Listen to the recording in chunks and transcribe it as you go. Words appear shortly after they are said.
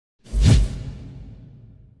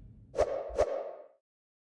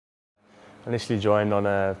initially joined on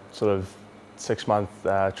a sort of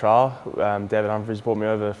 6-month trial. David Humphries brought me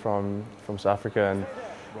over from South Africa,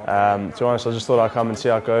 and to be honest, I just thought I'd come and see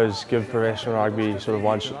how it goes, give professional rugby sort of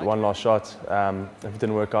one last shot. If it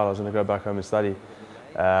didn't work out, I was going to go back home and study.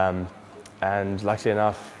 And luckily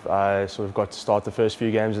enough, I sort of got to start the first few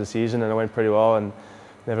games of the season, and it went pretty well, and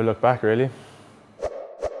never looked back really.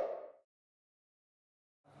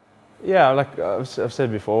 Yeah, like I've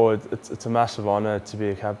said before, it's a massive honour to be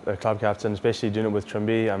a club captain, especially doing it with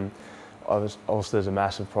Trimby. Ulster is a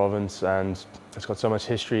massive province, and it's got so much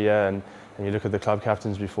history here, and you look at the club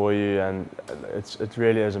captains before you, and it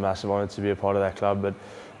really is a massive honour to be a part of that club. But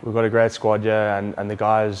we've got a great squad here, and the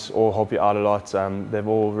guys all help you out a lot. They've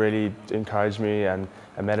all really encouraged me and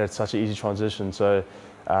made it such an easy transition. So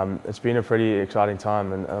it's been a pretty exciting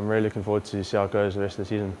time, and I'm really looking forward to see how it goes the rest of the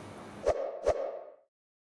season.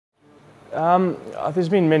 There's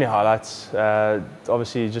been many highlights.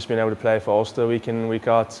 Obviously, just being able to play for Ulster week in, week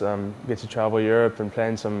out, get to travel Europe and play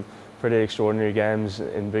in some pretty extraordinary games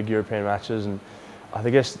in big European matches. And I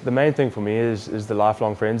guess the main thing for me is the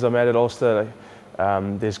lifelong friends I made at Ulster.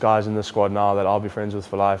 There's guys in the squad now that I'll be friends with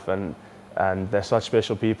for life, and they're such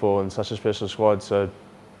special people and such a special squad. So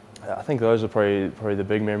I think those are probably the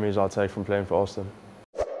big memories I'll take from playing for Ulster.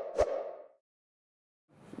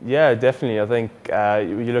 Yeah, definitely. I think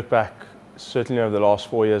you look back, certainly over the last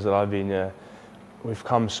 4 years that I've been here, we've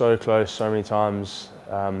come so close so many times.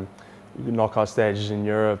 Knockout stages in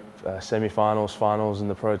Europe, semi-finals, finals in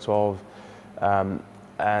the Pro 12.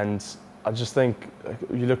 And I just think,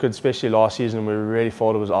 you look at especially last season, we really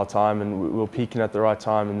thought it was our time, and we were peaking at the right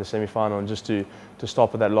time in the semi-final, and just to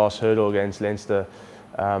stop at that last hurdle against Leinster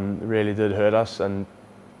really did hurt us. And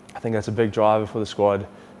I think that's a big driver for the squad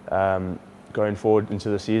going forward into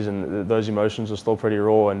the season. Those emotions are still pretty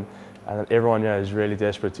raw, and everyone here is really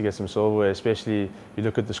desperate to get some silverware. Especially you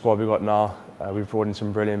look at the squad we've got now. We've brought in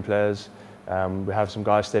some brilliant players. We have some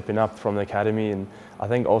guys stepping up from the academy, and I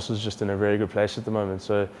think Ulster's just in a very good place at the moment.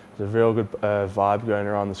 So there's a real good vibe going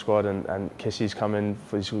around the squad, and Kessie's come in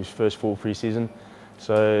for his first full pre-season.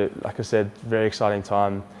 So like I said, very exciting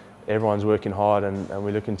time. Everyone's working hard, and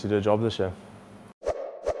we're looking to do a job this year.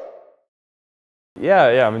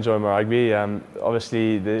 Yeah, I'm enjoying my rugby.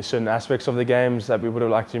 Obviously, there's certain aspects of the games that we would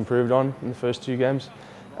have liked to improve on in the first 2 games,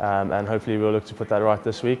 and hopefully we'll look to put that right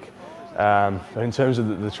this week. But in terms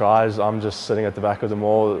of the tries, I'm just sitting at the back of them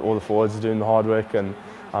all the forwards are doing the hard work, and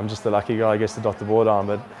I'm just the lucky guy, I guess, to dot the ball down.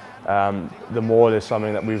 But the maul is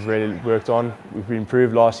something that we've really worked on. We've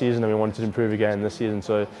improved last season, and we wanted to improve again this season.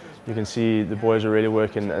 So you can see the boys are really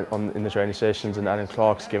working in the training sessions, and Alan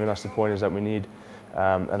Clark's giving us the pointers that we need.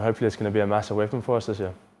 And hopefully it's going to be a massive weapon for us this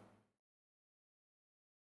year.